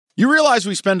You realize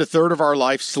we spend a third of our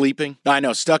life sleeping? I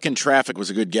know, stuck in traffic was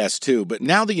a good guess too, but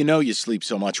now that you know you sleep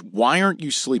so much, why aren't you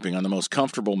sleeping on the most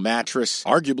comfortable mattress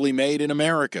arguably made in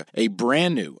America? A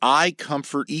brand new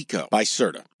iComfort Eco by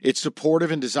Serta. It's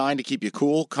supportive and designed to keep you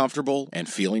cool, comfortable, and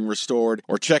feeling restored.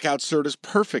 Or check out Serta's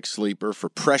Perfect Sleeper for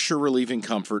pressure-relieving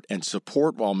comfort and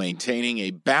support while maintaining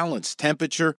a balanced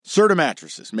temperature. Serta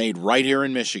mattresses made right here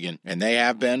in Michigan, and they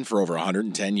have been for over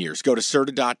 110 years. Go to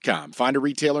Serta.com. Find a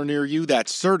retailer near you.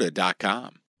 That's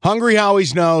Serta.com. Hungry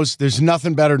Howie's knows there's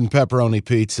nothing better than pepperoni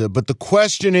pizza, but the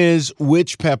question is,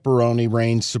 which pepperoni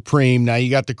reigns supreme? Now,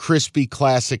 you got the crispy,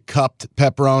 classic cupped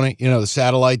pepperoni, the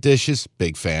satellite dishes.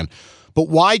 Big fan. But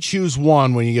why choose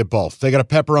one when you get both? They got a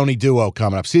pepperoni duo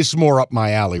coming up. See, this is more up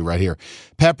my alley right here.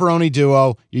 Pepperoni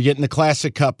duo, you're getting the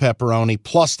classic cup pepperoni,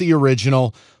 plus the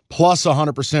original, plus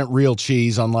 100% real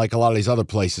cheese, unlike a lot of these other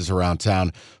places around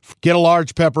town. Get a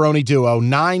large pepperoni duo,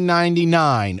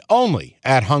 $9.99, only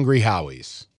at Hungry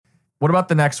Howie's. What about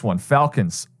the next one?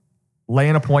 Falcons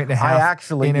laying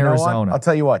 1.5 in Arizona. I'll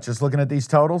tell you what, just looking at these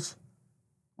totals,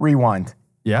 rewind.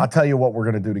 Yeah. I'll tell you what we're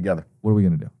going to do together. What are we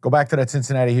going to do? Go back to that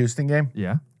Cincinnati-Houston game.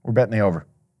 Yeah. We're betting the over.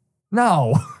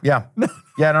 No. Yeah.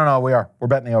 No, we are. We're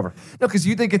betting the over. No, because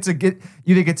you think it's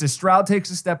a Stroud takes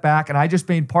a step back, and I just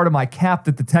made part of my cap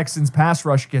that the Texans pass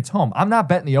rush gets home. I'm not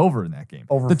betting the over in that game.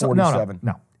 Over 47.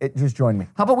 No. Just join me.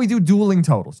 How about we do dueling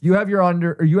totals? You have your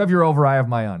under, or you have your over, I have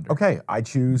my under. Okay, I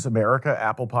choose America,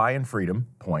 apple pie, and freedom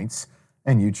points,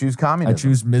 and you choose communism. I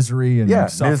choose misery and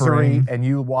suffering. Misery, and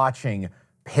you watching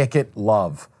Pickett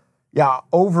love. Yeah,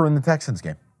 over in the Texans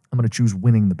game. I'm going to choose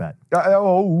winning the bet.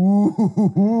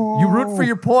 You root for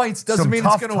your points. Doesn't mean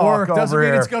it's going to work. Doesn't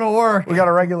mean it's going to work. We got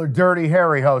a regular Dirty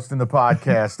Harry hosting the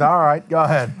podcast. All right, go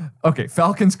ahead. Okay,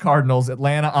 Falcons, Cardinals,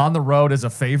 Atlanta on the road as a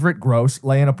favorite, gross,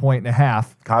 laying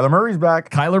 1.5. Kyler Murray's back.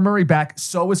 Kyler Murray back.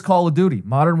 So is Call of Duty.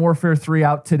 Modern Warfare 3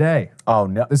 out today. Oh,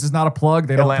 no. This is not a plug.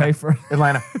 They don't pay for it.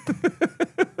 Atlanta.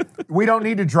 We don't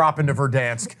need to drop into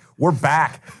Verdansk. We're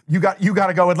back. You got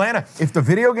to go Atlanta. If the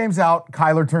video game's out,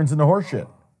 Kyler turns into horseshit.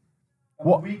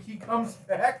 The week he comes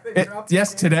back,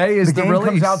 yes, today is the game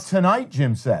release. Comes out tonight,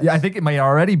 Jim says. Yeah, I think it may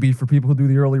already be for people who do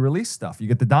the early release stuff. You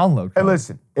get the download code. Hey,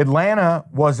 listen, Atlanta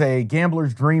was a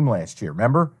gambler's dream last year,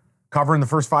 remember? Covering the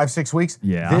first 5-6 weeks?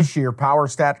 Yeah. This year, power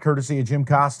stat courtesy of Jim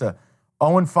Costa,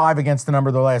 0-5 against the number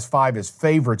of the last 5 as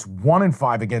favorites,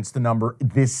 1-5 against the number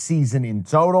this season in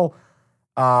total.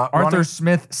 Arthur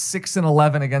Smith,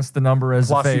 6-11 against the number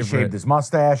as a favorite. Plus, he shaved his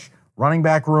mustache. Running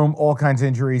back room, all kinds of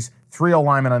injuries. 3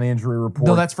 linemen on the injury report.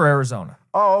 No, that's for Arizona.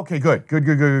 Oh, okay, good.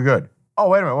 Oh,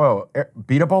 wait a minute. Whoa.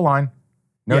 Beat up O-line.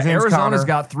 No James Arizona's Conner.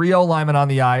 got 3 linemen on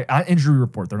the injury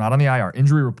report. They're not on the IR.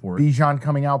 Injury report. Bijan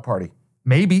coming out party.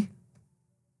 Maybe.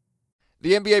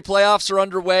 The NBA playoffs are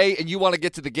underway, and you want to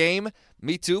get to the game?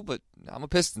 Me too, but I'm a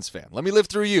Pistons fan. Let me live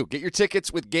through you. Get your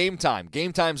tickets with Game Time.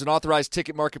 Game Time's an authorized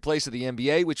ticket marketplace of the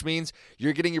NBA, which means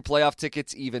you're getting your playoff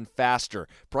tickets even faster.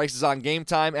 Prices on Game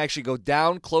Time actually go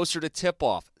down closer to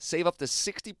tip-off. Save up to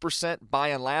 60%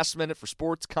 buying last minute for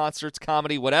sports, concerts,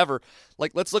 comedy, whatever.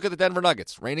 Like, let's look at the Denver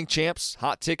Nuggets. Reigning champs,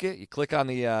 hot ticket. You click on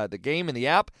the game in the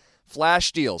app.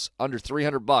 Flash deals under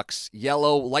 $300.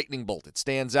 Yellow lightning bolt, it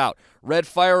stands out. Red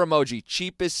fire emoji,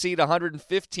 cheapest seat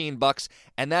 $115,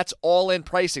 and that's all-in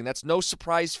pricing. That's no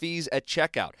surprise fees at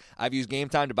checkout. I've used Game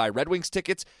Time to buy Red Wings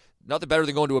tickets. Nothing better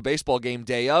than going to a baseball game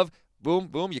day of. Boom,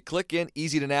 boom, you click in,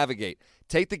 easy to navigate.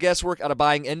 Take the guesswork out of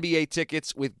buying NBA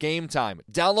tickets with Game Time.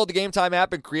 Download the Game Time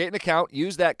app and create an account.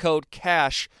 Use that code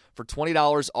CASH for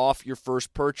 $20 off your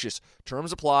first purchase.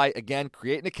 Terms apply. Again,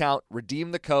 create an account,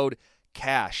 redeem the code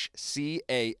CASH,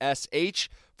 C-A-S-H,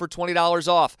 for $20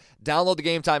 off. Download the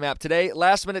Game Time app today.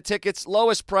 Last minute tickets,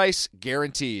 lowest price,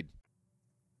 guaranteed.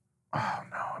 Oh,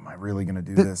 no. Am I really going to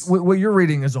do this? What you're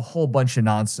reading is a whole bunch of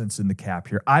nonsense in the cap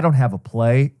here. I don't have a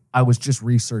play. I was just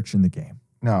researching the game.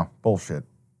 No, bullshit.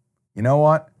 You know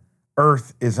what?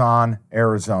 Earth is on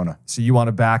Arizona. So you want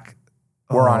to back?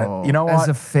 We're on it. You know what? As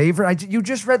a favorite? You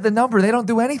just read the number. They don't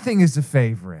do anything as a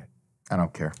favorite. I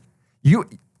don't care.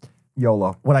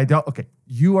 YOLO. What I don't, okay,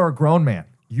 you are a grown man.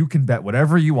 You can bet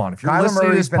whatever you want. If you're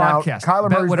listening to this podcast,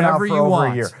 bet whatever you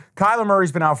want. Kyler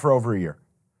Murray's been out for over a year.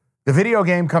 The video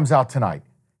game comes out tonight.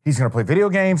 He's going to play video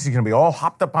games. He's going to be all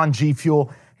hopped up on G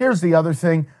Fuel. Here's the other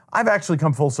thing. I've actually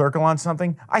come full circle on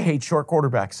something. I hate short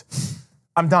quarterbacks.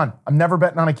 I'm done. I'm never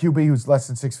betting on a QB who's less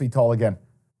than 6 feet tall again.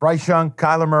 Bryce Young,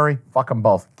 Kyler Murray, fuck them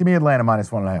both. Give me Atlanta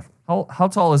 -1.5. How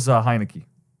tall is Heineke?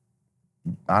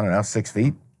 I don't know, 6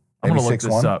 feet. I'm going to look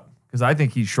this up because I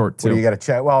think he's short too. What do you got to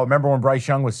check? Well, remember when Bryce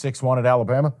Young was 6'1" at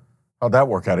Alabama? How'd that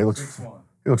work out? He looks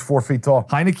 4 feet tall.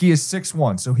 Heineke is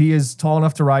 6'1", so he is tall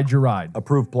enough to ride your ride.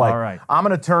 Approved play. All right. I'm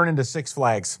going to turn into Six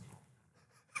Flags.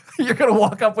 You're going to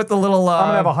walk up with the little... I'm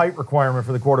going to have a height requirement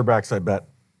for the quarterbacks, I bet.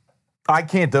 I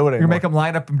can't do it anymore. You make them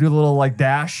line up and do the little, like,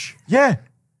 dash? Yeah.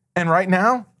 And right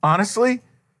now, honestly,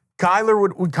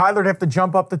 Kyler'd have to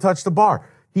jump up to touch the bar.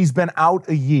 He's been out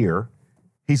a year.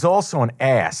 He's also an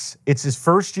ass. It's his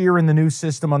first year in the new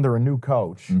system under a new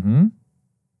coach. Mm-hmm.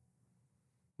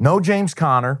 No James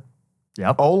Conner.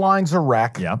 Yep. O-line's a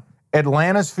wreck. Yep.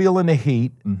 Atlanta's feeling the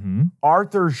heat. Mm-hmm.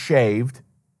 Arthur's shaved.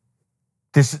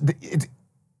 And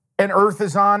Earth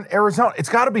is on Arizona. It's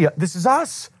got to be. This is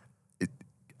us.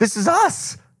 This is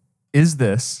us. Is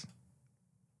this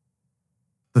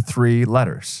the 3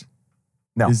 letters?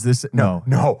 No. Is this no?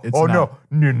 It's not.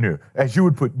 No. As you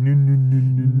would put, no.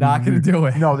 Not going to do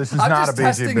it. No, this is not a BGB. I'm just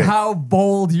testing how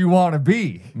bold you want to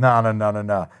be.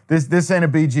 No. This ain't a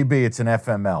BGB. It's an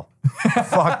FML.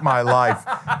 Fuck my life.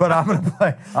 But I'm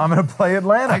gonna play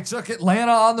Atlanta. I took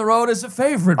Atlanta on the road as a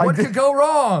favorite. What could go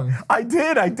wrong? I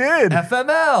did.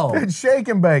 FML. It's shake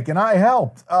and bake, and I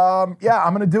helped. Yeah,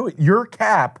 I'm gonna do it. Your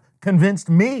cap convinced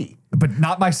me. But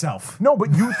not myself. No,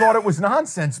 but you thought it was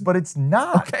nonsense, but it's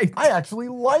not. Okay. I actually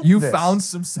like you this. You found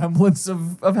some semblance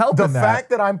of help in that. The fact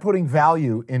that I'm putting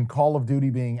value in Call of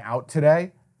Duty being out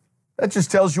today, that just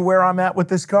tells you where I'm at with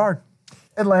this card.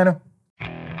 Atlanta.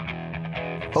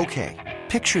 Okay,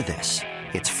 picture this.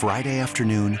 It's Friday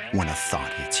afternoon when a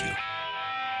thought hits you.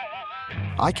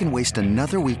 I can waste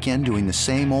another weekend doing the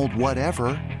same old whatever,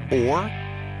 or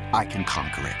I can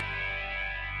conquer it.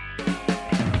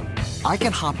 I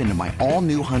can hop into my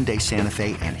all-new Hyundai Santa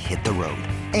Fe and hit the road.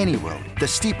 Any road. The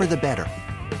steeper, the better.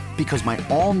 Because my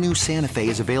all-new Santa Fe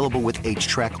is available with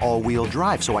H-Track all-wheel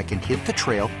drive, so I can hit the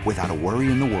trail without a worry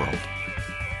in the world.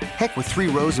 Heck, with 3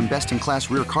 rows and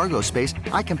best-in-class rear cargo space,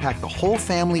 I can pack the whole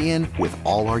family in with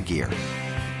all our gear.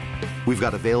 We've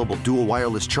got available dual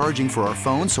wireless charging for our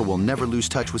phones, so we'll never lose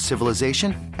touch with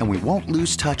civilization, and we won't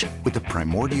lose touch with the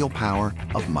primordial power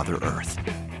of Mother Earth.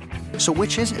 So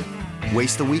which is it?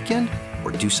 Waste the weekend or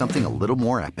do something a little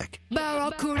more epic?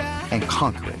 And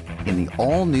conquer it in the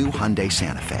all-new Hyundai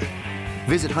Santa Fe.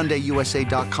 Visit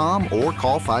HyundaiUSA.com or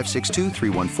call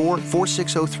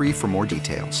 562-314-4603 for more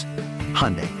details.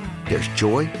 Hyundai, there's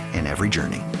joy in every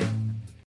journey.